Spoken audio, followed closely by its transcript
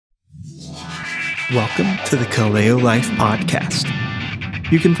Welcome to the Kaleo Life Podcast.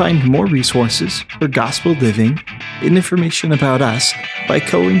 You can find more resources for gospel living and information about us by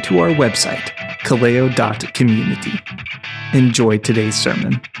going to our website, kaleo.community. Enjoy today's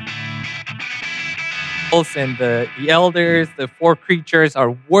sermon. And the elders, the four creatures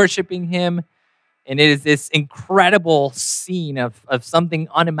are worshiping him. And it is this incredible scene of something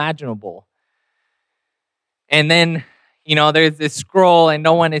unimaginable. And then, there's this scroll and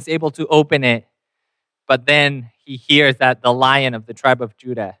no one is able to open it. But then he hears that the Lion of the tribe of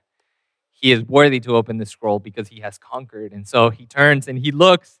Judah, he is worthy to open the scroll because he has conquered. And so he turns and he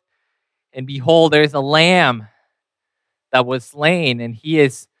looks, and behold, there's a lamb that was slain, and he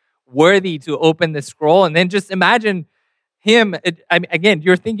is worthy to open the scroll. And then just imagine him, again,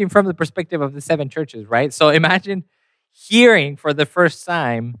 you're thinking from the perspective of the seven churches, right? So imagine hearing for the first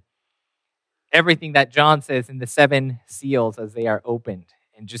time everything that John says in the seven seals as they are opened,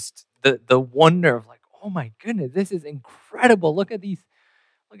 and just the wonder of like, oh my goodness, this is incredible. Look at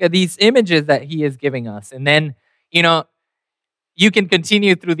these images that he is giving us. And then, you can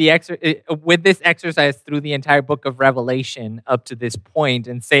continue through with this exercise through the entire book of Revelation up to this point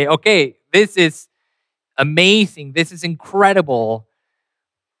and say, okay, this is amazing. This is incredible.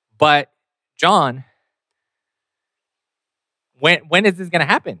 But John, when is this going to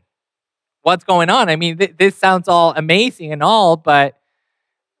happen? What's going on? I mean, this sounds all amazing and all, but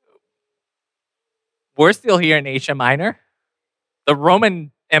we're still here in Asia Minor. The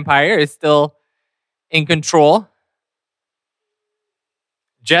Roman Empire is still in control.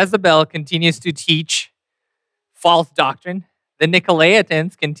 Jezebel continues to teach false doctrine. The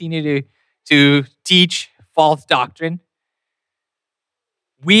Nicolaitans continue to teach false doctrine.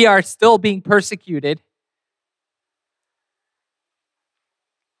 We are still being persecuted.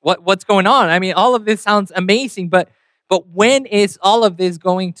 What's going on? I mean, all of this sounds amazing, but when is all of this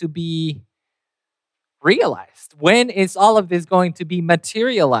going to be realized? When is all of this going to be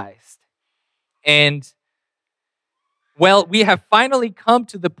materialized? And well, we have finally come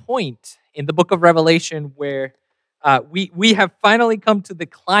to the point in the book of Revelation where we have finally come to the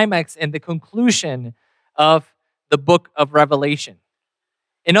climax and the conclusion of the book of Revelation.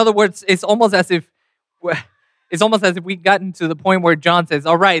 In other words, it's almost as if we've gotten to the point where John says,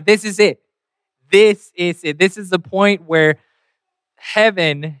 all right, this is it. This is it. This is the point where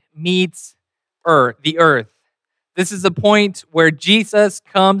heaven meets the earth. This is the point where Jesus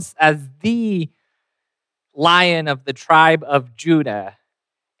comes as the Lion of the tribe of Judah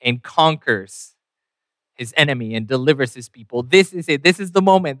and conquers his enemy and delivers his people. This is it. This is the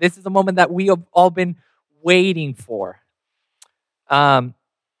moment. This is the moment that we have all been waiting for. And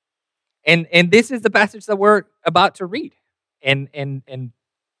this is the passage that we're about to read. And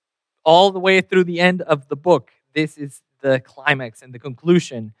all the way through the end of the book, this is the climax and the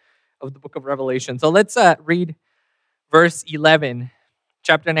conclusion of the book of Revelation. So let's read verse 11,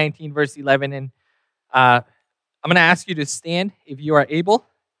 chapter 19, verse 11. And I'm going to ask you to stand if you are able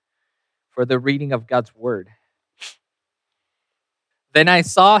for the reading of God's word. Then I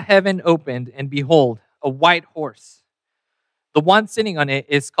saw heaven opened, and behold, a white horse. The one sitting on it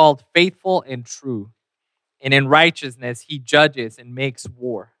is called Faithful and True, and in righteousness he judges and makes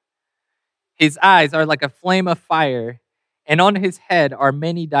war. His eyes are like a flame of fire, and on his head are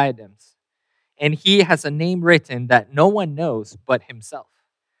many diadems. And he has a name written that no one knows but himself.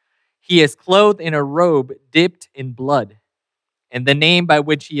 He is clothed in a robe dipped in blood, and the name by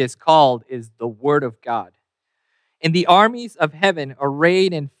which he is called is the Word of God. And the armies of heaven,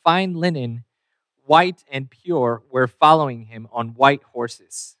 arrayed in fine linen, white and pure, were following him on white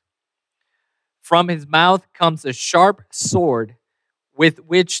horses. From his mouth comes a sharp sword with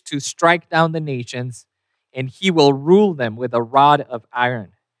which to strike down the nations, and he will rule them with a rod of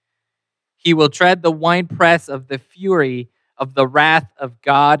iron. He will tread the winepress of the fury of the wrath of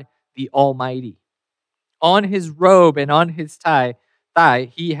God the Almighty. On his robe and on his thigh,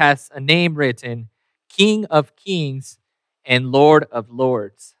 he has a name written, King of Kings and Lord of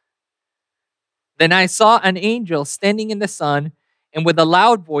Lords. Then I saw an angel standing in the sun, and with a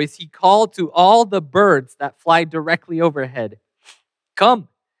loud voice he called to all the birds that fly directly overhead, come,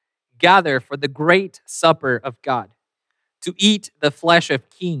 gather for the great supper of God, to eat the flesh of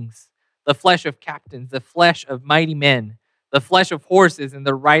kings, the flesh of captains, the flesh of mighty men, the flesh of horses and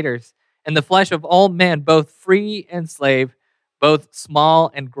their riders, and the flesh of all men, both free and slave, both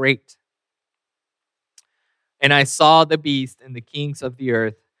small and great. And I saw the beast and the kings of the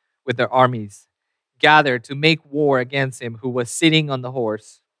earth with their armies gathered to make war against him who was sitting on the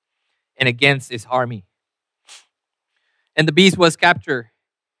horse and against his army. And the beast was captured,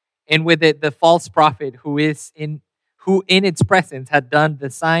 and with it the false prophet who who in its presence had done the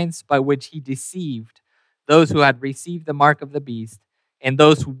signs by which he deceived those who had received the mark of the beast and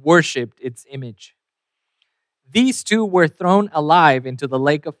those who worshipped its image. These two were thrown alive into the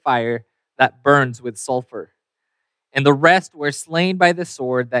lake of fire that burns with sulfur. And the rest were slain by the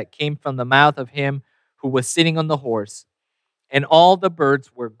sword that came from the mouth of him who was sitting on the horse, and all the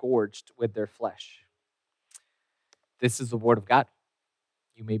birds were gorged with their flesh. This is the word of God.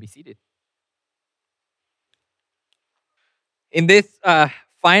 You may be seated. In this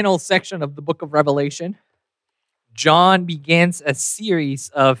final section of the book of Revelation, John begins a series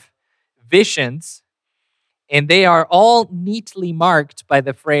of visions, and they are all neatly marked by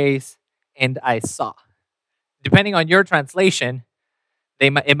the phrase, "and I saw." Depending on your translation,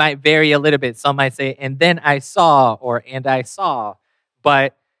 it might vary a little bit. Some might say, "and then I saw," or "and I saw."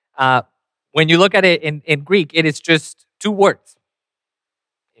 But when you look at it in Greek, it is just two words.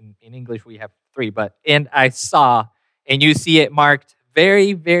 In English, we have three, but "and I saw." And you see it marked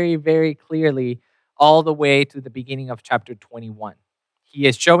very, very, very clearly all the way to the beginning of chapter 21. He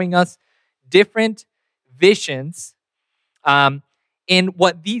is showing us different visions. And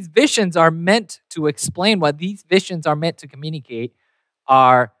what these visions are meant to explain, what these visions are meant to communicate,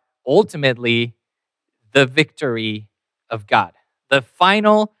 are ultimately the victory of God. The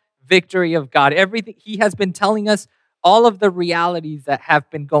final victory of God. Everything he has been telling us, all of the realities that have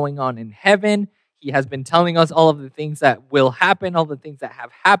been going on in heaven. He has been telling us all of the things that will happen, all the things that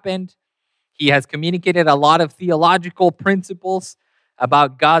have happened. He has communicated a lot of theological principles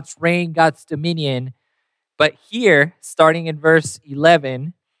about God's reign, God's dominion. But here, starting in verse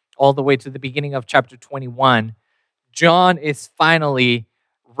 11, all the way to the beginning of chapter 21, John is finally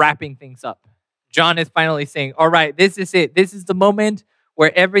wrapping things up. John is finally saying, all right, this is it. This is the moment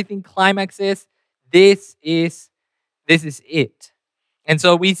where everything climaxes. This is it. And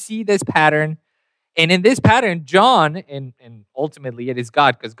so we see this pattern. And in this pattern, John, and ultimately it is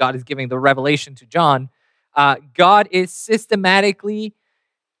God, because God is giving the revelation to John, God is systematically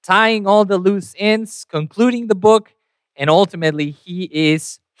tying all the loose ends, concluding the book, and ultimately he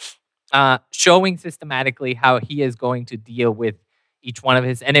is showing systematically how he is going to deal with each one of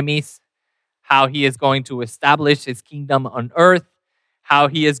his enemies, how he is going to establish his kingdom on earth, how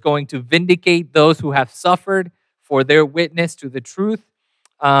he is going to vindicate those who have suffered for their witness to the truth.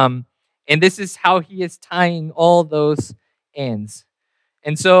 And this is how he is tying all those ends.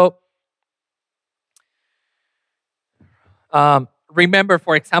 And so, remember,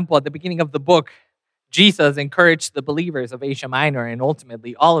 for example, at the beginning of the book, Jesus encouraged the believers of Asia Minor and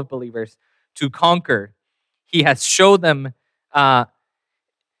ultimately all of believers to conquer. He has showed them,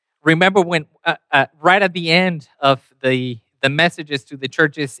 remember when, right at the end of the messages to the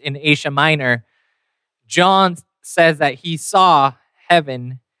churches in Asia Minor, John says that he saw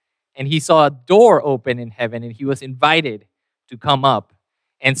heaven and he saw a door open in heaven and he was invited to come up.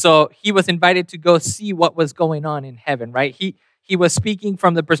 And so he was invited to go see what was going on in heaven, right? He was speaking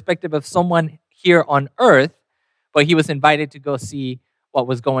from the perspective of someone here on earth, but he was invited to go see what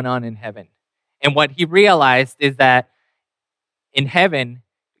was going on in heaven. And what he realized is that in heaven,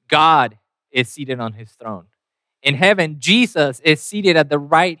 God is seated on his throne. In heaven, Jesus is seated at the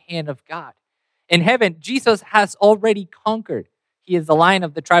right hand of God. In heaven, Jesus has already conquered. He is the Lion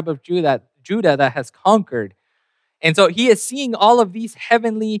of the tribe of Judah that has conquered. And so he is seeing all of these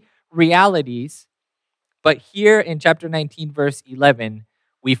heavenly realities. But here in chapter 19, verse 11,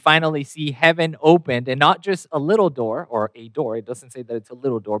 we finally see heaven opened, and not just a little door or a door. It doesn't say that it's a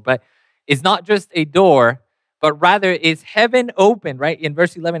little door, but it's not just a door, but rather is heaven opened, right? In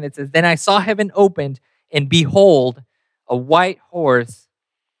verse 11, it says, "Then I saw heaven opened, and behold, a white horse.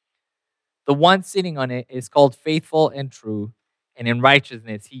 The one sitting on it is called Faithful and True, and in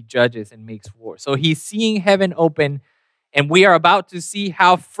righteousness he judges and makes war." So he's seeing heaven open, and we are about to see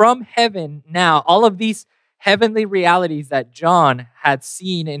how from heaven now, all of these heavenly realities that John had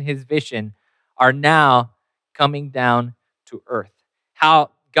seen in his vision are now coming down to earth.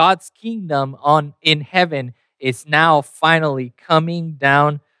 How God's kingdom in heaven is now finally coming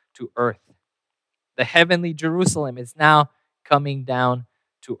down to earth. The heavenly Jerusalem is now coming down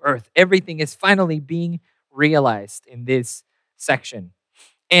to earth. Everything is finally being realized in this section.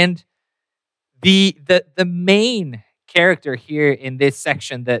 And the main character here in this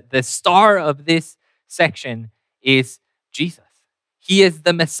section, the star of this section is Jesus. He is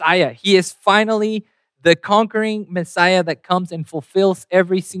the Messiah. He is finally the conquering Messiah that comes and fulfills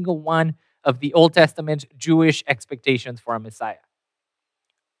every single one of the Old Testament Jewish expectations for a Messiah.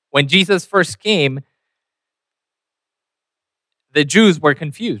 When Jesus first came, the Jews were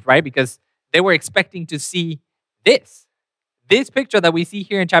confused, right? Because they were expecting to see this this picture that we see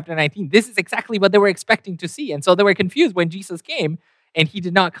here in chapter 19, this is exactly what they were expecting to see. And so they were confused when Jesus came, and he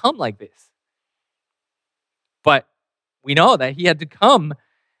did not come like this. But we know that he had to come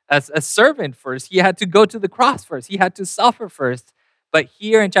as a servant first. He had to go to the cross first. He had to suffer first. But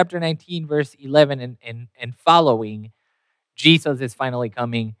here in chapter 19, verse 11 and following, Jesus is finally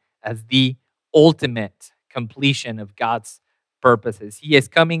coming as the ultimate completion of God's purposes. He is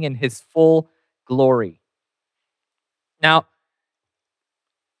coming in his full glory. Now,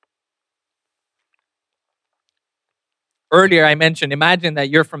 earlier I mentioned, imagine that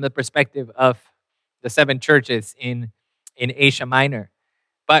you're from the perspective of the 7 churches in Asia Minor.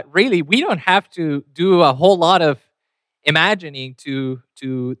 But really, we don't have to do a whole lot of imagining to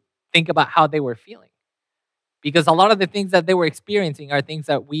think about how they were feeling. Because a lot of the things that they were experiencing are things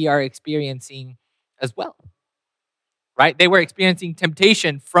that we are experiencing as well. Right? They were experiencing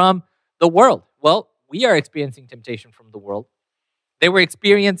temptation from the world. Well, we are experiencing temptation from the world. They were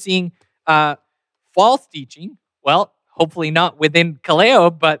experiencing false teaching. Well, hopefully not within Kaleo,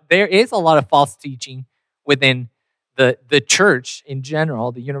 but there is a lot of false teaching within the church in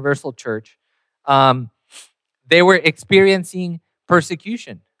general, the universal church. They were experiencing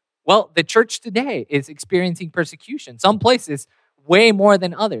persecution. Well, the church today is experiencing persecution. Some places way more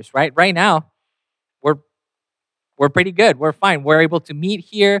than others, right? Right now, we're pretty good. We're fine. We're able to meet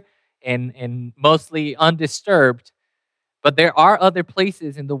here and mostly undisturbed. But there are other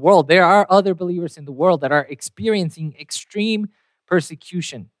places in the world, there are other believers in the world that are experiencing extreme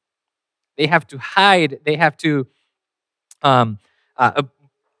persecution. They have to hide. They have to,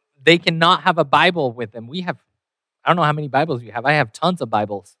 they cannot have a Bible with them. I don't know how many Bibles you have. I have tons of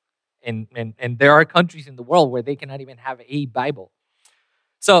Bibles. And there are countries in the world where they cannot even have a Bible.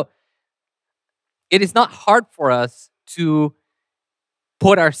 So it is not hard for us to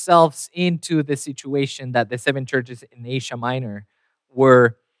put ourselves into the situation that the 7 churches in Asia Minor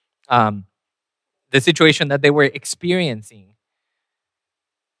were, the situation that they were experiencing.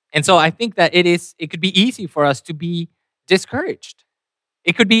 And so I think that it could be easy for us to be discouraged.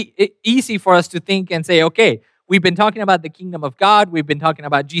 It could be easy for us to think and say, okay, we've been talking about the kingdom of God. We've been talking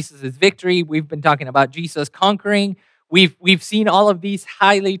about Jesus' victory. We've been talking about Jesus conquering. We've seen all of these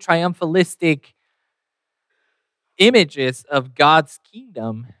highly triumphalistic images of God's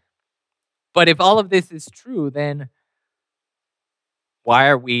kingdom. But if all of this is true, then why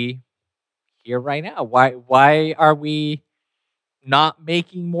are we here right now? Why are we not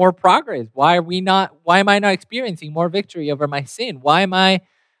making more progress? Why am I not experiencing more victory over my sin? Why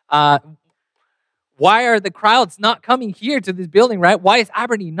are the crowds not coming here to this building, right? Why is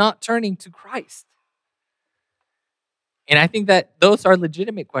Aberdeen not turning to Christ? And I think that those are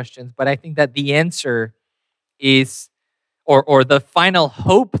legitimate questions, but I think that the answer is, or the final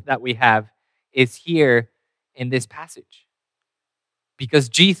hope that we have is here in this passage. Because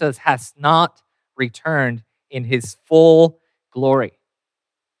Jesus has not returned in his full glory.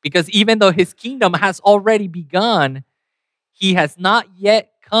 Because even though his kingdom has already begun, he has not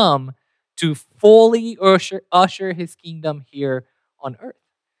yet come to fully usher his kingdom here on earth.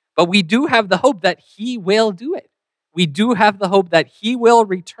 But we do have the hope that he will do it. We do have the hope that he will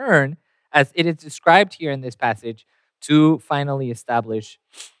return, as it is described here in this passage, to finally establish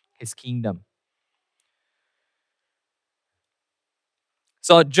his kingdom.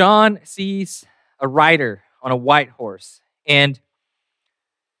 So John sees a rider on a white horse. And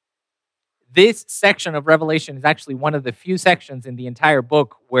this section of Revelation is actually one of the few sections in the entire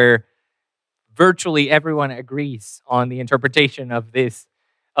book where virtually everyone agrees on the interpretation of this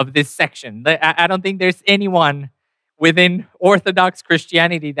section. I don't think there's anyone within Orthodox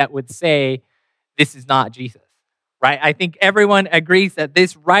Christianity that would say this is not Jesus, right? I think everyone agrees that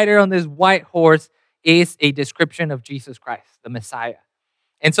this rider on this white horse is a description of Jesus Christ, the Messiah.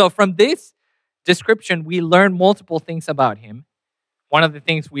 And so from this description, we learn multiple things about him. One of the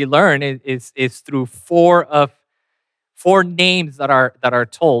things we learn is through four names that are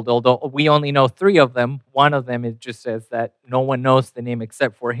told, although we only know 3 of them. One of them, it just says that no one knows the name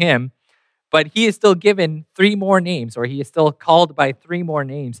except for him. But he is still given 3 more names, or he is still called by 3 more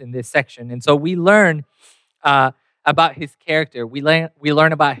names in this section. And so we learn about his character. We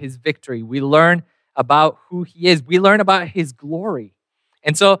learn about his victory. We learn about who he is. We learn about his glory.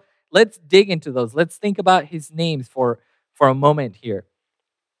 And so let's dig into those. Let's think about his names for a moment here.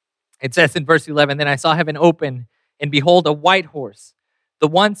 It says in verse 11, "Then I saw heaven open, and behold, a white horse. The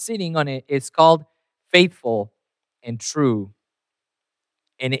one sitting on it is called Faithful and True.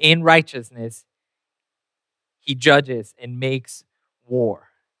 And in righteousness, he judges and makes war."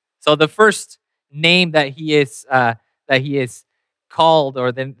 So the first name that he is called,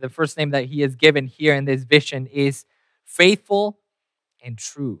 or the first name that he is given here in this vision is faithful and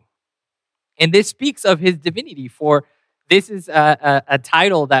true. And this speaks of his divinity, for this is a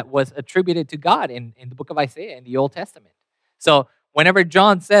title that was attributed to God in the book of Isaiah in the Old Testament. So whenever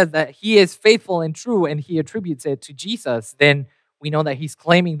John says that he is faithful and true and he attributes it to Jesus, then we know that he's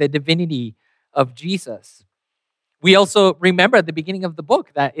claiming the divinity of Jesus. We also remember at the beginning of the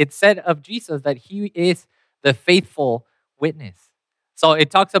book that it said of Jesus that he is the faithful witness. So it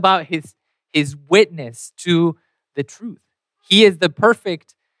talks about his witness to the truth. He is the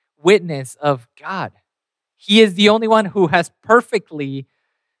perfect witness of God. He is the only one who has perfectly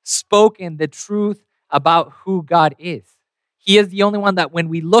spoken the truth about who God is. He is the only one that when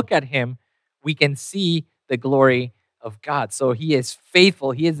we look at him, we can see the glory of God. So he is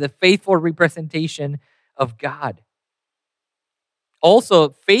faithful. He is the faithful representation of God. Also,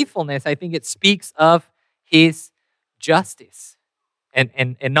 faithfulness, I think it speaks of his justice.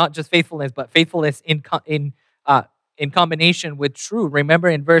 And not just faithfulness, but faithfulness in combination with true. Remember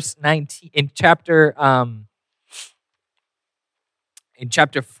in verse 19, in chapter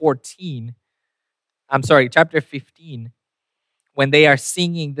 15, when they are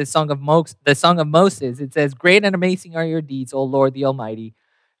singing the song of Moses, it says, "Great and amazing are your deeds, O Lord the Almighty.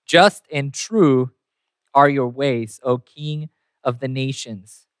 Just and true are your ways, O King of the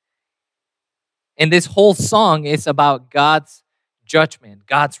nations." And this whole song is about God's judgment,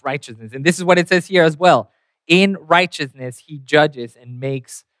 God's righteousness. And this is what it says here as well. In righteousness, he judges and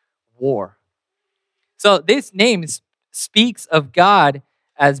makes war. So this name speaks of God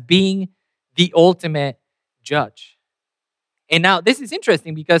as being the ultimate judge. And now this is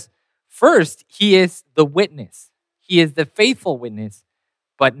interesting because first, he is the witness. He is the faithful witness.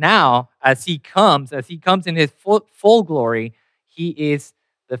 But now, as he comes in his full glory, he is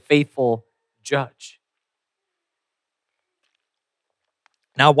the faithful judge.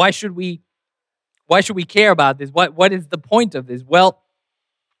 Now, why should we care about this? What is the point of this? Well,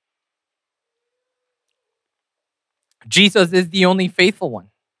 Jesus is the only faithful one,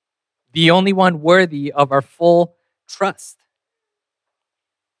 the only one worthy of our full trust.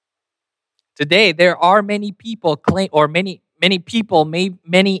 Today, there are many people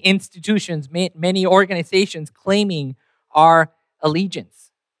many institutions, many organizations claiming our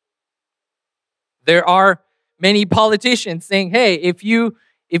allegiance. There are many politicians saying, "Hey, if you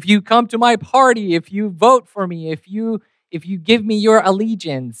come to my party, if you vote for me, if you give me your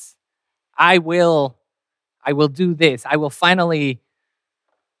allegiance, I will do this. I will finally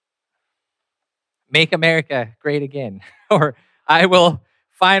make America great again." Or I will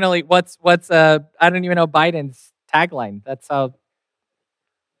finally, what's I don't even know Biden's tagline. That's how,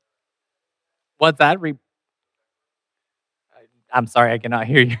 what's that? I'm sorry, I cannot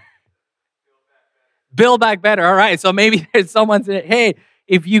hear you. Build back better. All right. So maybe there's someone saying, "Hey,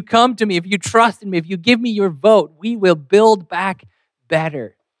 if you come to me, if you trust in me, if you give me your vote, we will build back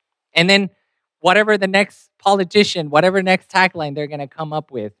better." And then whatever the next politician, whatever next tagline they're going to come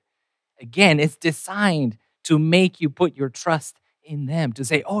up with, again, it's designed to make you put your trust in them, to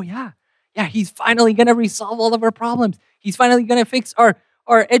say, "Oh yeah, he's finally going to resolve all of our problems. He's finally going to fix our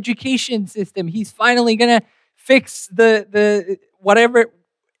education system. He's finally going to fix the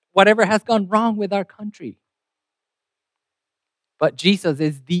whatever has gone wrong with our country." But Jesus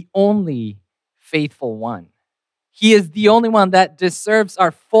is the only faithful one. He is the only one that deserves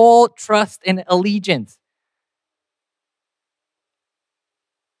our full trust and allegiance.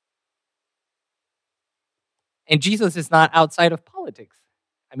 And Jesus is not outside of politics.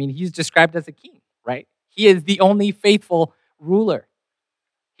 I mean, he's described as a king, right? He is the only faithful ruler.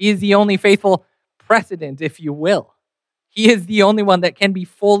 He is the only faithful president, if you will. He is the only one that can be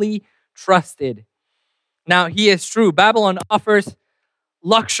fully trusted. Now, he is true. Babylon offers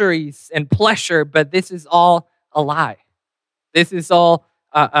luxuries and pleasure, but this is all a lie. This is all,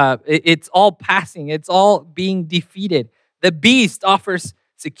 it's all passing. It's all being defeated. The beast offers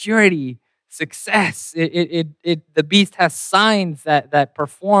security, success. The beast has signs that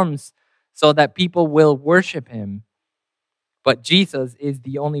performs so that people will worship him. But Jesus is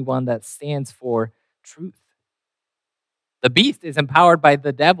the only one that stands for truth. The beast is empowered by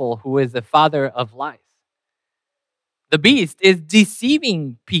the devil, who is the father of lies. The beast is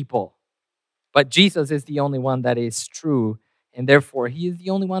deceiving people, but Jesus is the only one that is true, and therefore he is the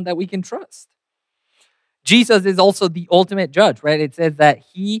only one that we can trust. Jesus is also the ultimate judge, right? It says that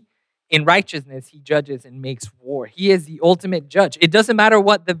he, in righteousness, he judges and makes war. He is the ultimate judge. It doesn't matter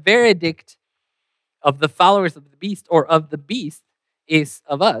what the verdict of the followers of the beast or of the beast is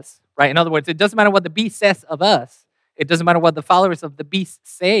of us, right? In other words, it doesn't matter what the beast says of us. It doesn't matter what the followers of the beast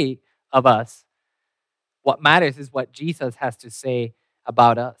say of us. What matters is what Jesus has to say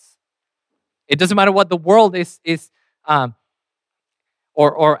about us. It doesn't matter what the world is um,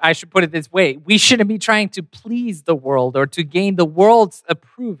 or I should put it this way, we shouldn't be trying to please the world or to gain the world's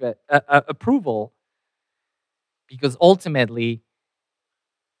approval, because ultimately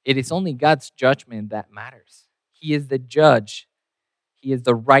it is only God's judgment that matters. He is the judge. He is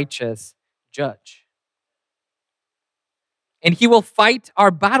the righteous judge. And he will fight our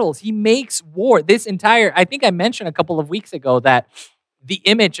battles. He makes war. I think I mentioned a couple of weeks ago that the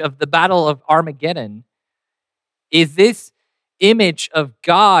image of the Battle of Armageddon is this image of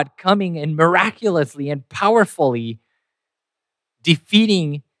God coming and miraculously and powerfully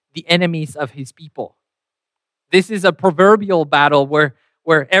defeating the enemies of his people. This is a proverbial battle where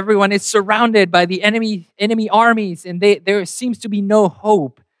everyone is surrounded by the enemy armies, and there seems to be no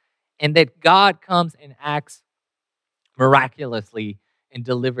hope, and that God comes and acts miraculously and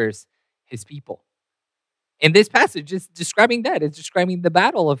delivers his people. And this passage is describing that. It's describing the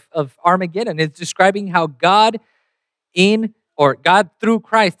battle of Armageddon. It's describing how God through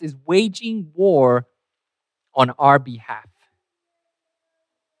Christ is waging war on our behalf.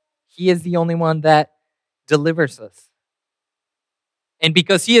 He is the only one that delivers us. And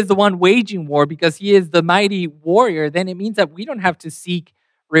because he is the one waging war, because he is the mighty warrior, then it means that we don't have to seek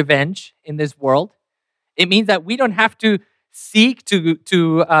revenge in this world. It means that we don't have to seek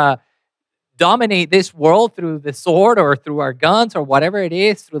to dominate this world through the sword or through our guns or whatever it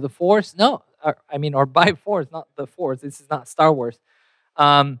is, through the force. No, or by force, not the force. This is not Star Wars.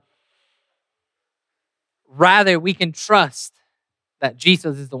 Rather, we can trust that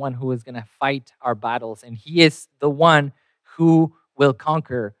Jesus is the one who is going to fight our battles, and he is the one who will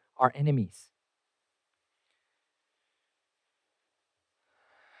conquer our enemies.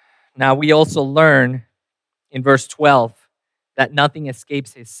 Now, we also learn in verse 12 that nothing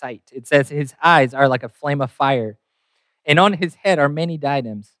escapes his sight. It says his eyes are like a flame of fire, and on his head are many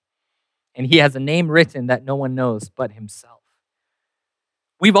diadems, and he has a name written that no one knows but himself.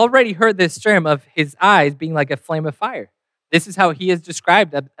 We've already heard this term of his eyes being like a flame of fire. This is how he is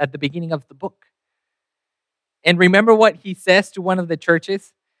described at the beginning of the book. And remember what he says to one of the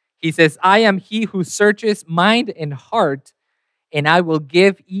churches? He says, I am he who searches mind and heart, and I will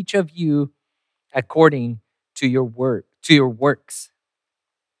give each of you according to your works.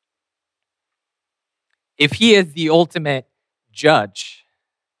 If he is the ultimate judge,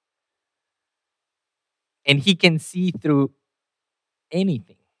 and he can see through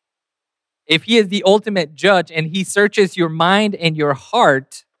anything, if he is the ultimate judge and he searches your mind and your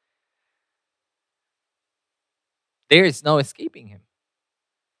heart, there is no escaping him.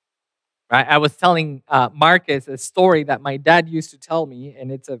 Right? I was telling Marcus a story that my dad used to tell me,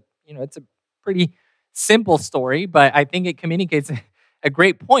 and it's a pretty simple story, but I think it communicates a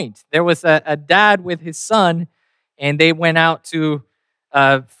great point. There was a dad with his son, and they went out to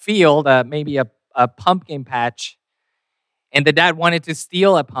a field, maybe a pumpkin patch, and the dad wanted to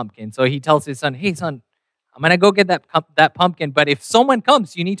steal a pumpkin. So he tells his son, hey, son, I'm going to go get that pumpkin, but if someone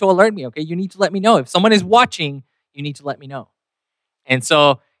comes, you need to alert me, okay? You need to let me know. If someone is watching, you need to let me know. And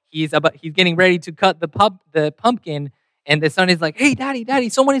so he's getting ready to cut the pumpkin, and the son is like, hey, daddy,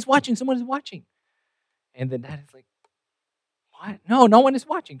 someone is watching. And the dad is like, what? No one is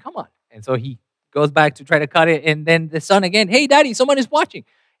watching. Come on. And so he goes back to try to cut it, and then the son again, hey, daddy, someone is watching.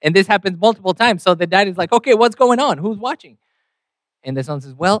 And this happens multiple times. So the dad is like, okay, what's going on? Who's watching? And the son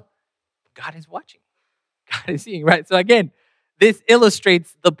says, well, God is watching. God is seeing, right? So again, this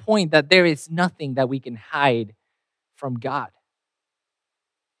illustrates the point that there is nothing that we can hide from God.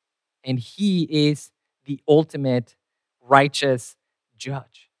 And he is the ultimate righteous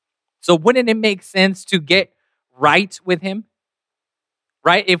judge. So wouldn't it make sense to get right with him?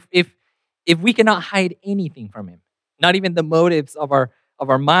 Right? If we cannot hide anything from him, not even the motives of our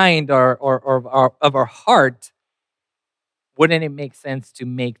mind or of our heart, wouldn't it make sense to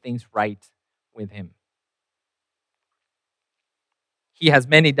make things right with him? He has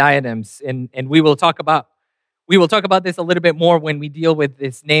many diadems, and we will talk about this a little bit more when we deal with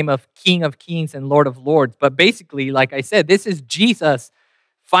this name of King of Kings and Lord of Lords. But basically, like I said, this is Jesus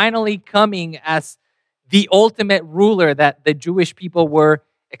finally coming as the ultimate ruler that the Jewish people were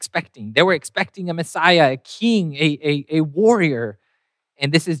expecting. They were expecting a Messiah, a king, a warrior.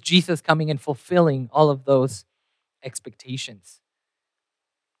 And this is Jesus coming and fulfilling all of those expectations.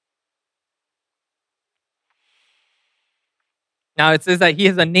 Now it says that he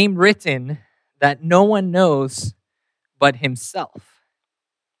has a name written that no one knows but himself.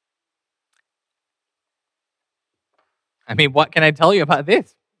 I mean, what can I tell you about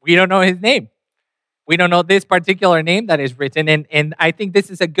this? We don't know his name. We don't know this particular name that is written. And I think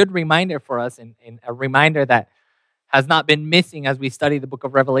this is a good reminder for us, and a reminder that has not been missing as we study the book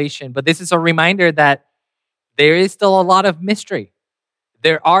of Revelation. But this is a reminder that There is still a lot of mystery.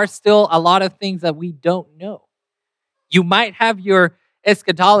 There are still a lot of things that we don't know. You might have your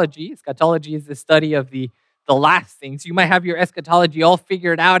eschatology. Eschatology is the study of the last things. You might have your eschatology all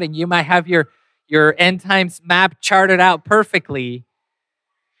figured out, and you might have your end times map charted out perfectly.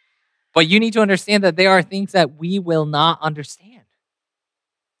 But you need to understand that there are things that we will not understand.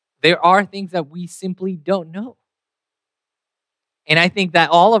 There are things that we simply don't know. And I think that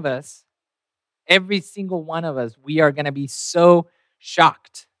all of us, every single one of us, we are going to be so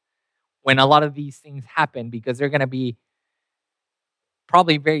shocked when a lot of these things happen, because they're going to be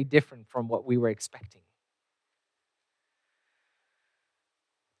probably very different from what we were expecting.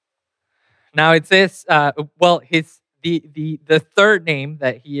 Now it says, the third name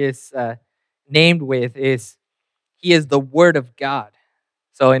that he is named with is, he is the Word of God.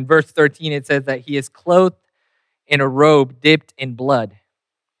 So in verse 13 it says that he is clothed in a robe dipped in blood.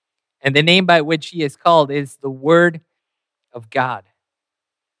 And the name by which he is called is the Word of God.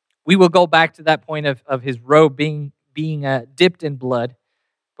 We will go back to that point of his robe being dipped in blood.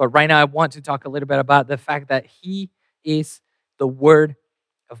 But right now I want to talk a little bit about the fact that he is the Word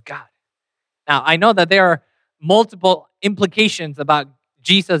of God. Now, I know that there are multiple implications about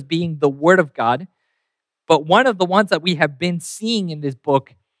Jesus being the Word of God, but one of the ones that we have been seeing in this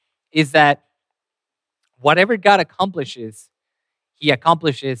book is that whatever God accomplishes, he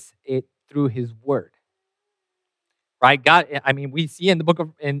accomplishes it through his Word. Right? We see in the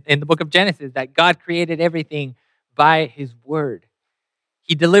book of Genesis that God created everything by his Word.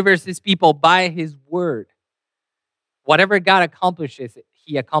 He delivers his people by his Word. Whatever God accomplishes,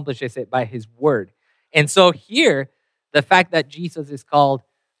 he accomplishes it by his Word. And so here, the fact that Jesus is called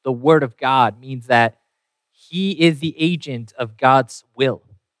the Word of God means that he is the agent of God's will.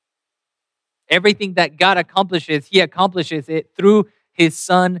 Everything that God accomplishes, he accomplishes it through his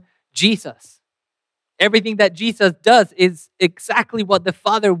Son, Jesus. Everything that Jesus does is exactly what the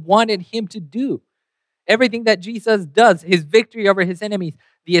Father wanted him to do. Everything that Jesus does, his victory over his enemies,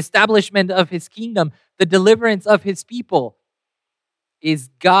 the establishment of his kingdom, the deliverance of his people, is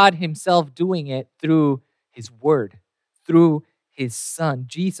God himself doing it through his Word, through his Son.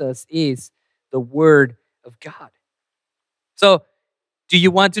 Jesus is the Word of God. So, do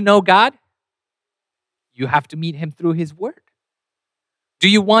you want to know God? You have to meet him through his Word. Do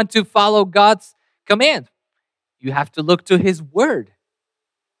you want to follow God's command? You have to look to his Word.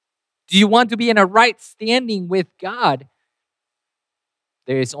 Do you want to be in a right standing with God?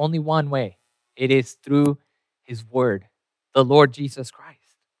 There is only one way. It is through his Word, the Lord Jesus Christ.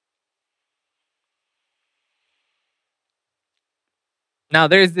 Now,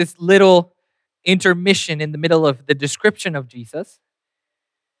 there's this little intermission in the middle of the description of Jesus.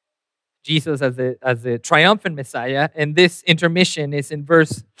 Jesus as a triumphant Messiah. And this intermission is in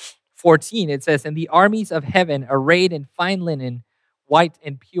verse 14. It says, "And the armies of heaven, arrayed in fine linen, white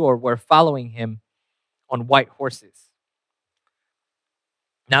and pure, were following him on white horses."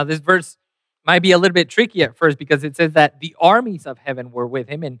 Now, this verse might be a little bit tricky at first because it says that the armies of heaven were with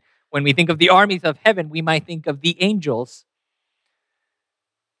him. And when we think of the armies of heaven, we might think of the angels.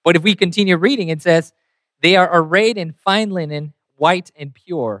 But if we continue reading, it says, "They are arrayed in fine linen, white and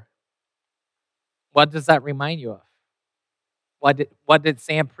pure." What does that remind you of? What did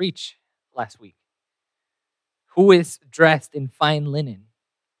Sam preach last week? Who is dressed in fine linen?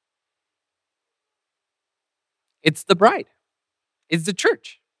 It's the bride. It's the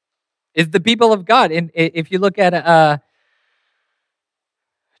church. It's the people of God. And if you look at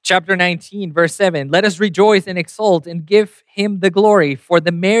chapter 19, verse 7, "Let us rejoice and exult and give him the glory, for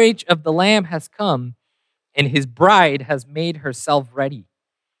the marriage of the Lamb has come, and his bride has made herself ready.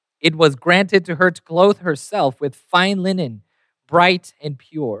 It was granted to her to clothe herself with fine linen, bright and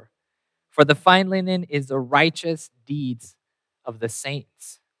pure. For the fine linen is the righteous deeds of the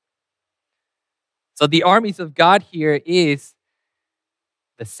saints." So the armies of God here is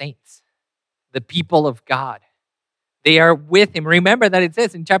the saints, the people of God. They are with him. Remember that it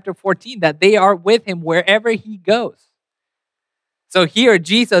says in chapter 14 that they are with him wherever he goes. So here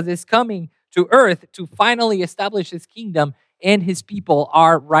Jesus is coming to earth to finally establish his kingdom, and his people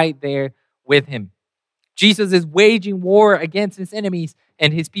are right there with him. Jesus is waging war against his enemies,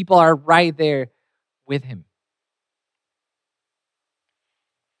 and his people are right there with him.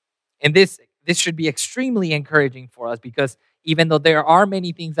 And this should be extremely encouraging for us, because even though there are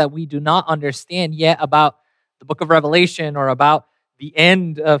many things that we do not understand yet about the book of Revelation or about the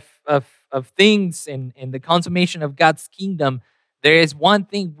end of things and the consummation of God's kingdom, there is one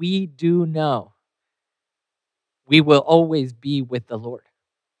thing we do know. We will always be with the Lord.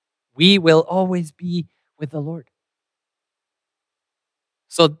 We will always be with the Lord.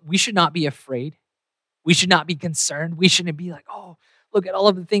 So we should not be afraid. We should not be concerned. We shouldn't be like, oh, look at all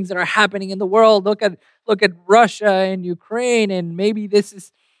of the things that are happening in the world. Look at Russia and Ukraine, and maybe this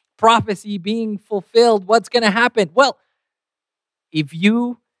is prophecy being fulfilled. What's going to happen? Well, if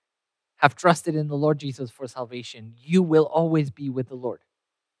you have trusted in the Lord Jesus for salvation, you will always be with the Lord.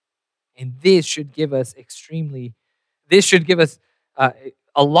 And this should give us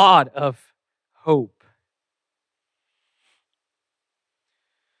a lot of hope.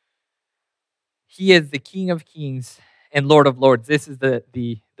 He is the King of Kings and Lord of Lords. This is the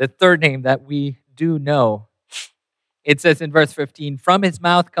third name that we do know. It says in verse 15, from his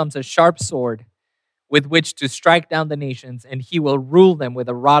mouth comes a sharp sword with which to strike down the nations, and he will rule them with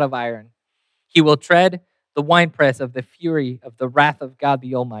a rod of iron. He will tread the winepress of the fury of the wrath of God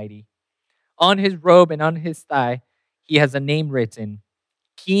the Almighty. On his robe and on his thigh, he has a name written,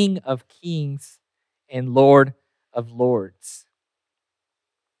 King of Kings and Lord of Lords.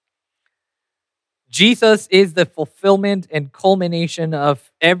 Jesus is the fulfillment and culmination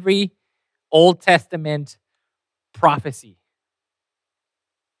of every Old Testament prophecy.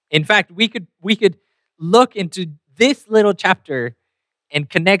 In fact, we could look into this little chapter and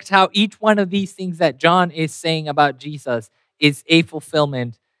connect how each one of these things that John is saying about Jesus is a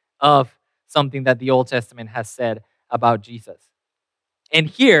fulfillment of something that the Old Testament has said about Jesus. And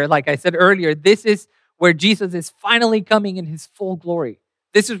here, like I said earlier, this is where Jesus is finally coming in his full glory.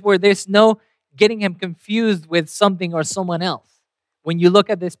 This is where there's no getting him confused with something or someone else. When you look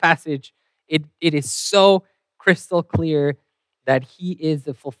at this passage, it is so crystal clear that he is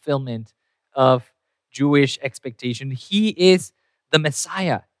the fulfillment of Jewish expectation. He is the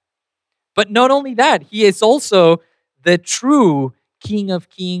Messiah. But not only that, he is also the true King of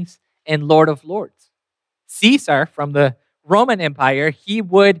Kings and Lord of Lords. Caesar from the Roman Empire, he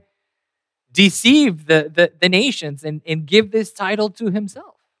would deceive the nations and give this title to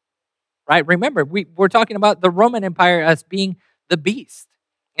himself. Right? Remember, we're talking about the Roman Empire as being the beast.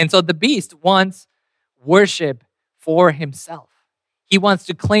 And so the beast wants worship for himself. He wants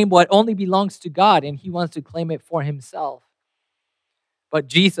to claim what only belongs to God, and he wants to claim it for himself. But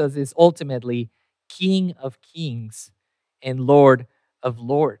Jesus is ultimately King of Kings and Lord of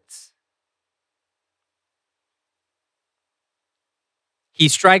Lords. He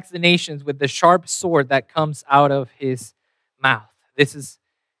strikes the nations with the sharp sword that comes out of his mouth. This is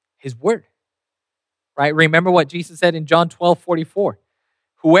his word, right? Remember what Jesus said in John 12:44.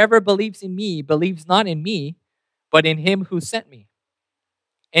 Whoever believes in me believes not in me, but in him who sent me.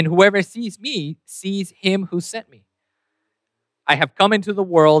 And whoever sees me sees him who sent me. I have come into the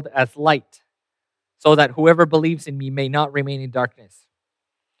world as light, so that whoever believes in me may not remain in darkness.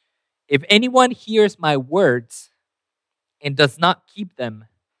 If anyone hears my words and does not keep them,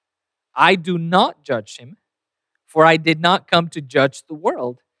 I do not judge him, for I did not come to judge the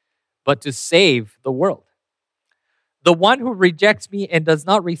world, but to save the world. The one who rejects me and does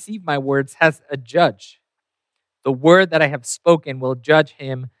not receive my words has a judge. The word that I have spoken will judge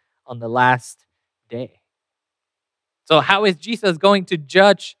him on the last day. So how is Jesus going to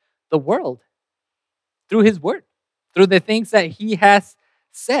judge the world? Through his word, through the things that he has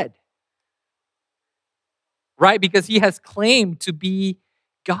said. Right? Because he has claimed to be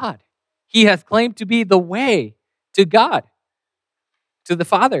God. He has claimed to be the way to God, to the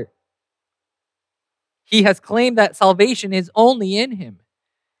Father. He has claimed that salvation is only in him.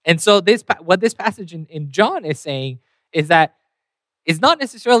 And so what this passage in John is saying is that it's not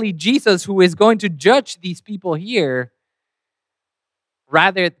necessarily Jesus who is going to judge these people here.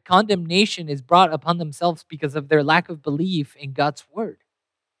 Rather, condemnation is brought upon themselves because of their lack of belief in God's word.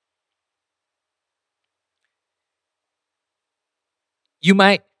 You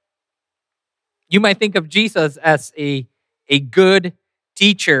might think of Jesus as a good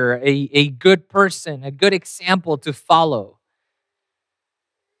teacher, a good person, a good example to follow.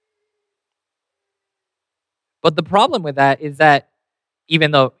 But the problem with that is that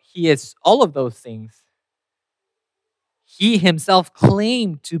even though he is all of those things, he himself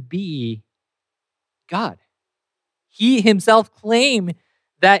claimed to be God. He himself claimed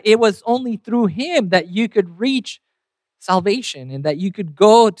that it was only through him that you could reach salvation and that you could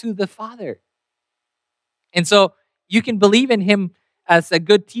go to the Father. And so you can believe in him as a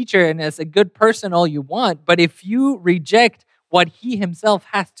good teacher and as a good person all you want, but if you reject what he himself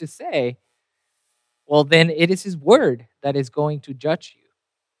has to say, well, then it is his word that is going to judge you.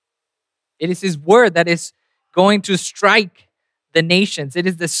 It is his word that is going to strike the nations. It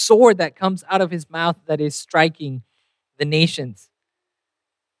is the sword that comes out of his mouth that is striking the nations.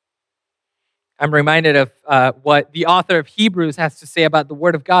 I'm reminded of what the author of Hebrews has to say about the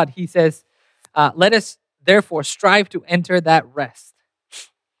word of God. He says, let us therefore strive to enter that rest,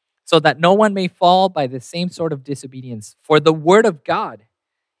 so that no one may fall by the same sort of disobedience. For the word of God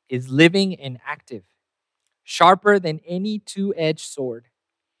is living and active, sharper than any two-edged sword,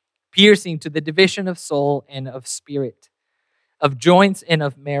 piercing to the division of soul and of spirit, of joints and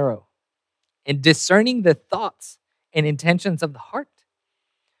of marrow, and discerning the thoughts and intentions of the heart.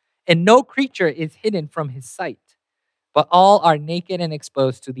 And no creature is hidden from his sight, but all are naked and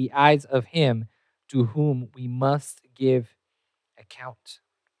exposed to the eyes of him to whom we must give account.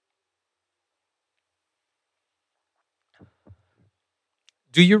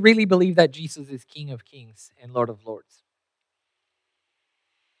 Do you really believe that Jesus is King of Kings and Lord of Lords?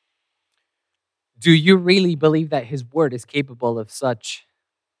 Do you really believe that his word is capable of such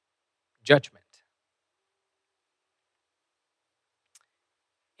judgment?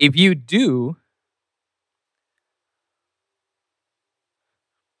 If you do,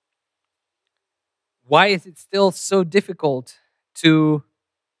 why is it still so difficult to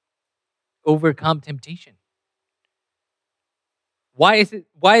overcome temptation? Why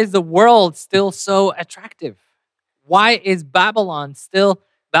is the world still so attractive? Why is Babylon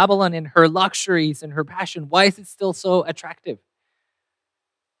and her luxuries and her passion, why is it still so attractive?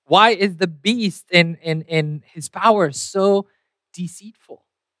 Why is the beast and his power so deceitful?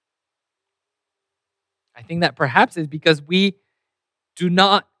 I think that perhaps is because we do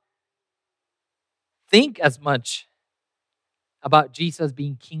not think as much about Jesus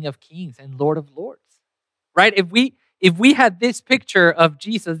being King of Kings and Lord of Lords. Right? If we had this picture of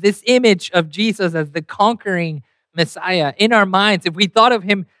Jesus, this image of Jesus as the conquering Messiah in our minds, if we thought of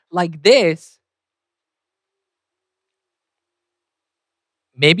him like this,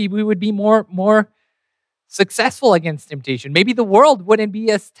 maybe we would be more successful against temptation. Maybe the world wouldn't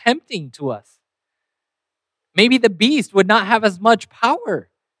be as tempting to us. Maybe the beast would not have as much power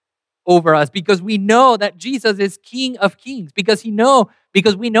over us because we know that Jesus is King of Kings, because we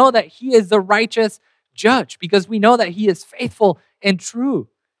know that he is the righteous judge, because we know that he is faithful and true,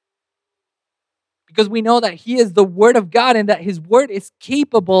 because we know that he is the word of God and that his word is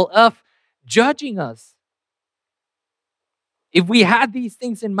capable of judging us. If we had these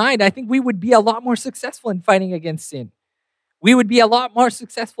things in mind, I think we would be a lot more successful in fighting against sin. We would be a lot more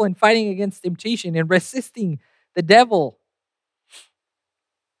successful in fighting against temptation and resisting the devil.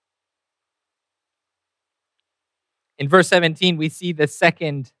 In verse 17, we see the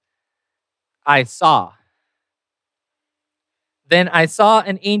second I saw. Then I saw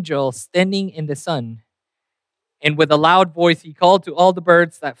an angel standing in the sun, and with a loud voice he called to all the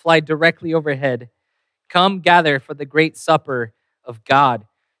birds that fly directly overhead, "Come gather for the great supper of God,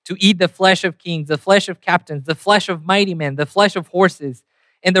 to eat the flesh of kings, the flesh of captains, the flesh of mighty men, the flesh of horses,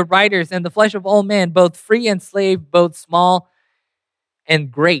 and the riders, and the flesh of all men, both free and slave, both small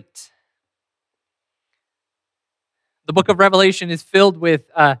and great." The book of Revelation is filled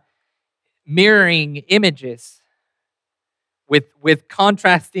with mirroring images, with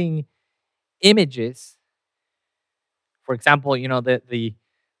contrasting images. For example, the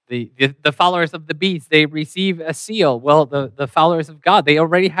followers of the beast, they receive a seal. Well, the followers of God, they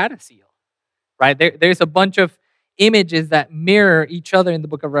already had a seal, right? There's a bunch of images that mirror each other in the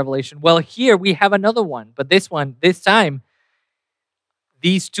book of Revelation. Well, here we have another one, but this time,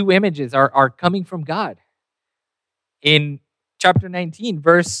 these two images are coming from God. In chapter 19,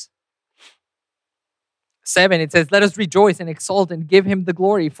 verse 7, it says, "Let us rejoice and exult and give him the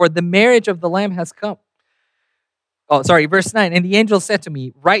glory, for the marriage of the Lamb has come." Verse 9, "And the angel said to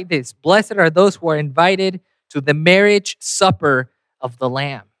me, write this, blessed are those who are invited to the marriage supper of the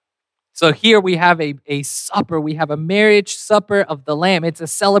Lamb." So here we have a supper. We have a marriage supper of the Lamb. It's a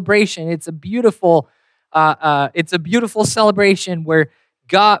celebration. It's a beautiful celebration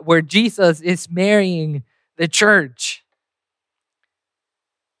where Jesus is marrying the church.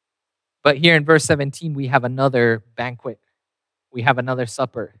 But here in verse 17, we have another banquet. We have another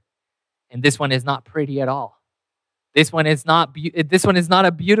supper. And this one is not pretty at all. This one is not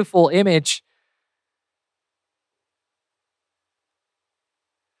a beautiful image.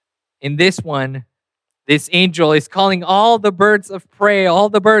 In this one, this angel is calling all the birds of prey, all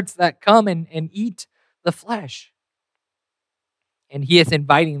the birds that come and eat the flesh. And he is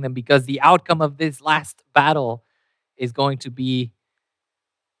inviting them because the outcome of this last battle is going to be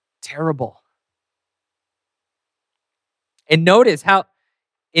terrible. And notice how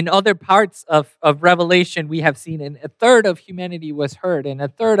in other parts of Revelation we have seen a third of humanity was heard and a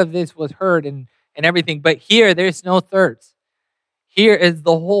third of this was heard and everything. But here there's no thirds. Here is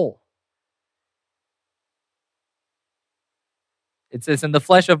the whole. It says, "In the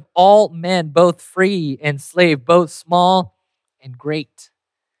flesh of all men, both free and slave, both small and great.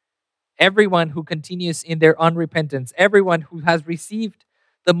 Everyone who continues in their unrepentance, everyone who has received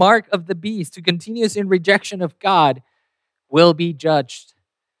the mark of the beast, who continues in rejection of God, will be judged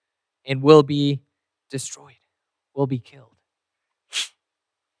and will be destroyed, will be killed.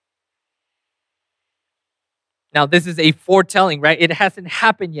 Now, this is a foretelling, right? It hasn't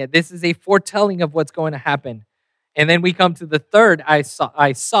happened yet. This is a foretelling of what's going to happen. And then we come to the third I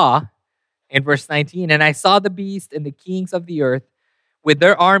saw in verse 19. And I saw the beast and the kings of the earth with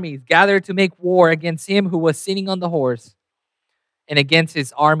their armies gathered to make war against him who was sitting on the horse and against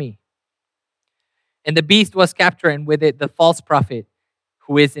his army. And the beast was captured, and with it the false prophet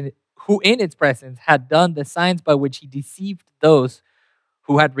who in its presence had done the signs by which he deceived those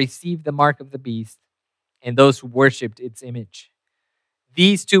who had received the mark of the beast and those who worshipped its image.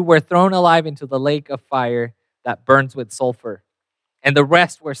 These two were thrown alive into the lake of fire that burns with sulfur. And the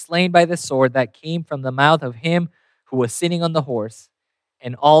rest were slain by the sword that came from the mouth of him who was sitting on the horse,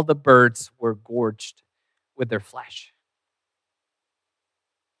 and all the birds were gorged with their flesh.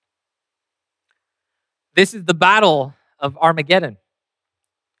 This is the battle of Armageddon.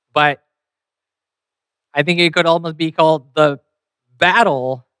 But I think it could almost be called the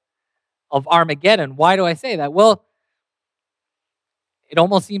battle of Armageddon. Why do I say that? Well, it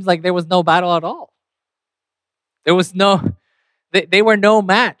almost seems like there was no battle at all. There was they were no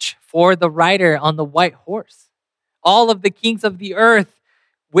match for the rider on the white horse. All of the kings of the earth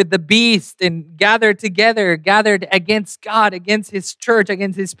with the beast and gathered together, gathered against God, against his church,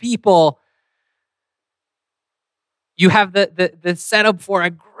 against his people. You have the setup for a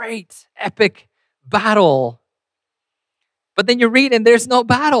great epic battle. But then you read and there's no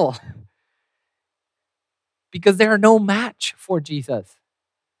battle. Because they are no match for Jesus.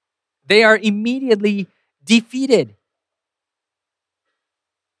 They are immediately defeated.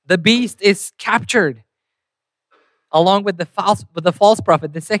 The beast is captured along with the false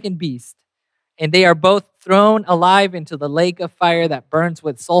prophet, the second beast. And they are both thrown alive into the lake of fire that burns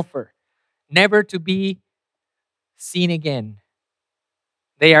with sulfur, never to be seen again.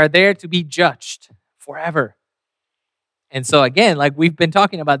 They are there to be judged forever. And so again, like we've been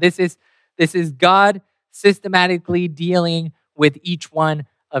talking about, this is God systematically dealing with each one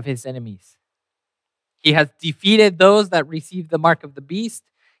of his enemies. He has defeated those that received the mark of the beast.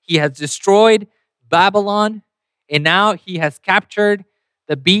 He has destroyed Babylon. And now he has captured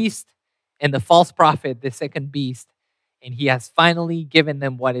the beast and the false prophet, the second beast. And he has finally given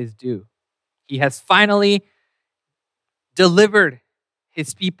them what is due. He has finally delivered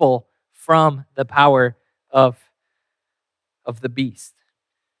his people from the power of the beast.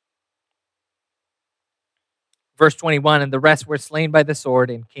 Verse 21, and the rest were slain by the sword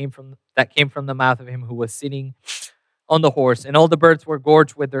and came from the mouth of him who was sitting on the horse, and all the birds were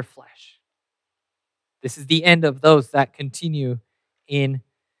gorged with their flesh. This is the end of those that continue in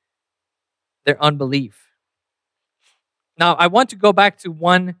their unbelief. Now, I want to go back to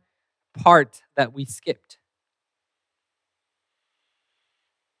one part that we skipped.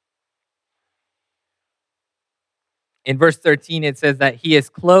 In verse 13, it says that he is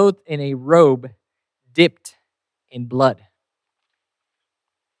clothed in a robe dipped in blood.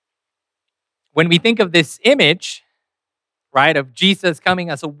 When we think of this image, right, of Jesus coming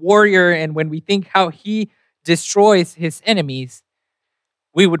as a warrior, and when we think how he destroys his enemies,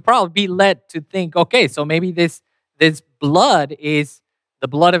 we would probably be led to think, okay, so maybe this blood is the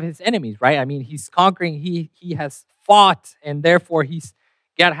blood of his enemies, right? I mean, he's conquering, he has fought, and therefore he's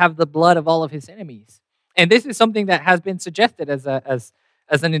got to have the blood of all of his enemies. And this is something that has been suggested as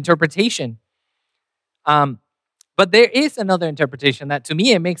an interpretation. But there is another interpretation that, to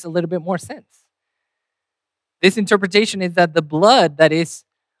me, it makes a little bit more sense. This interpretation is that the blood that is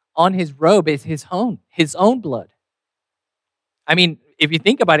on his robe is his own blood. I mean, if you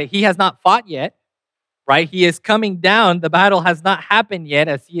think about it, he has not fought yet, right? He is coming down. The battle has not happened yet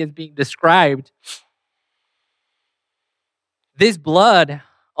as he is being described. This blood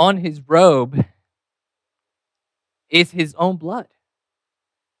on his robe is his own blood.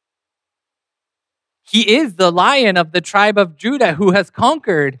 He is the Lion of the tribe of Judah who has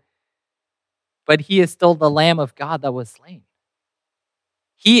conquered, but he is still the Lamb of God that was slain.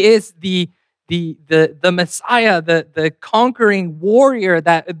 He is the Messiah, the conquering warrior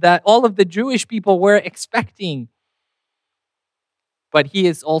that all of the Jewish people were expecting. But he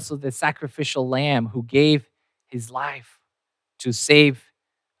is also the sacrificial lamb who gave his life to save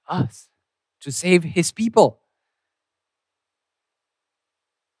us, to save his people.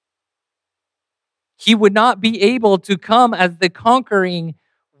 He would not be able to come as the conquering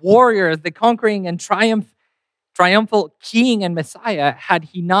warrior, as the conquering and triumphal king and Messiah had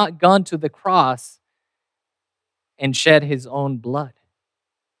he not gone to the cross and shed his own blood.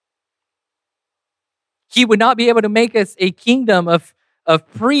 He would not be able to make us a kingdom of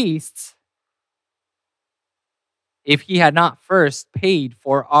of priests if he had not first paid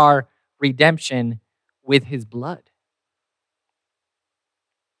for our redemption with his blood.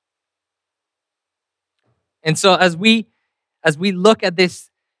 And so as we look at this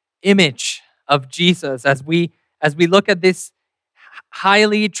image of Jesus, as we look at this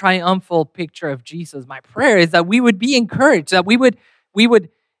highly triumphal picture of Jesus, my prayer is that we would be encouraged, that we would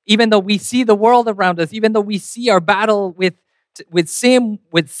even though we see the world around us, even though we see our battle with sin,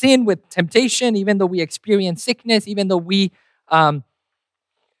 with temptation, even though we experience sickness, even though we are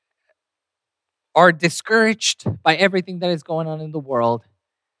discouraged by everything that is going on in the world,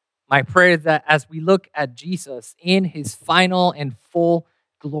 my prayer is that as we look at Jesus in his final and full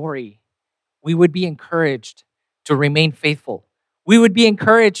glory, we would be encouraged to remain faithful. We would be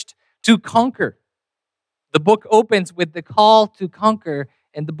encouraged to conquer. The book opens with the call to conquer,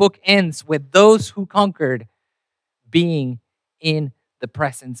 and the book ends with those who conquered being in the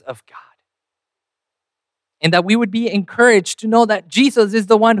presence of God. And that we would be encouraged to know that Jesus is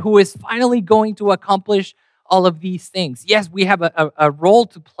the one who is finally going to accomplish all of these things. Yes, we have a role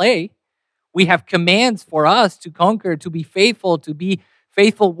to play. We have commands for us to conquer, to be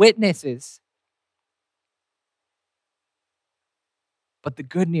faithful witnesses. But the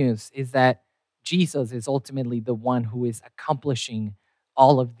good news is that Jesus is ultimately the one who is accomplishing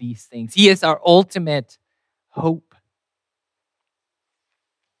all of these things. He is our ultimate hope.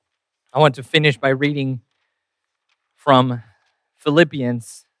 I want to finish by reading from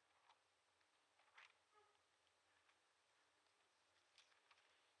Philippians.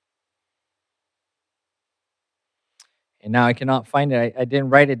 And now I cannot find it. I didn't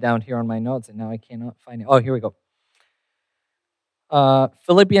write it down here on my notes, and now I cannot find it. Oh, here we go.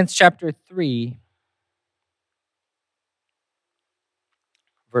 Philippians chapter 3,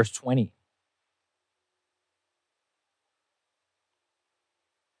 verse 20.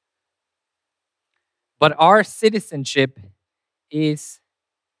 But our citizenship is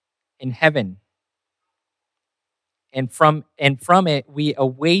in heaven, and from it we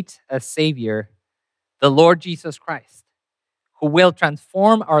await a Savior, the Lord Jesus Christ, who will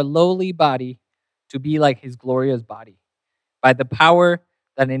transform our lowly body to be like his glorious body, by the power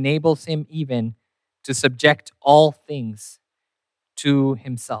that enables him even to subject all things to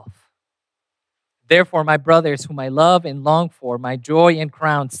himself. Therefore, my brothers, whom I love and long for, my joy and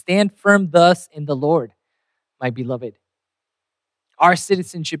crown, stand firm thus in the Lord, my beloved. Our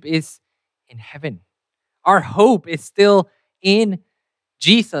citizenship is in heaven. Our hope is still in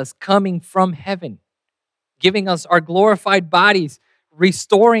Jesus coming from heaven, giving us our glorified bodies,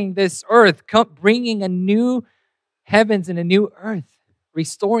 restoring this earth, bringing a new heavens and a new earth,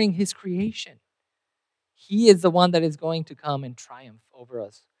 restoring his creation. He is the one that is going to come and triumph over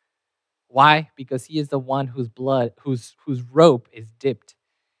us. Why? Because he is the one whose robe is dipped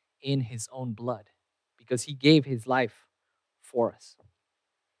in his own blood, because he gave his life for us.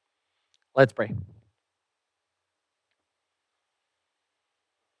 Let's pray.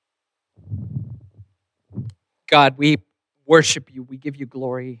 God, we worship you. We give you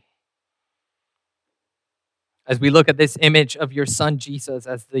glory. As we look at this image of your son Jesus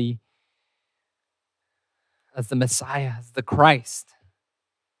as the Messiah, as the Christ,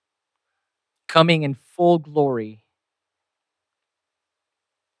 coming in full glory,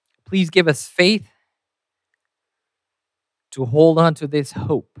 please give us faith to hold on to this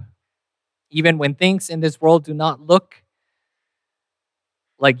hope, even when things in this world do not look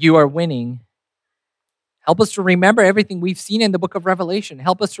like you are winning. Help us to remember everything we've seen in the book of Revelation.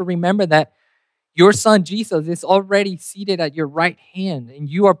 Help us to remember that your son Jesus is already seated at your right hand, and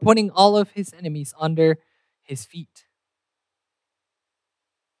you are putting all of his enemies under his feet.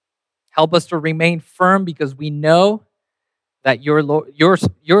 Help us to remain firm, because we know that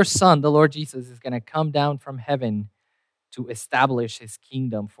your son, the Lord Jesus, is going to come down from heaven to establish his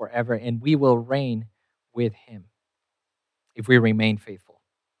kingdom forever, and we will reign with him if we remain faithful.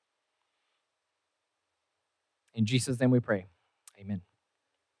 In Jesus' name we pray. Amen.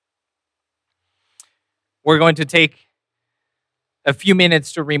 We're going to take a few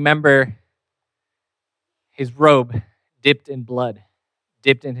minutes to remember his robe dipped in blood,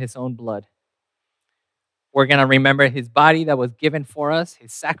 dipped in his own blood. We're going to remember his body that was given for us,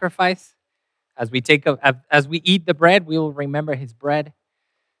 his sacrifice. As we eat the bread, we will remember his bread,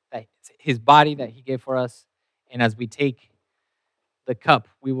 his body that he gave for us. And as we take the cup,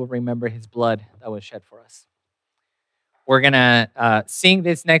 we will remember his blood that was shed for us. We're going to sing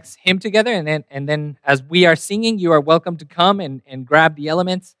this next hymn together, and then as we are singing, you are welcome to come and grab the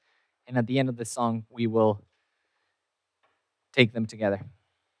elements, and at the end of the song, we will take them together.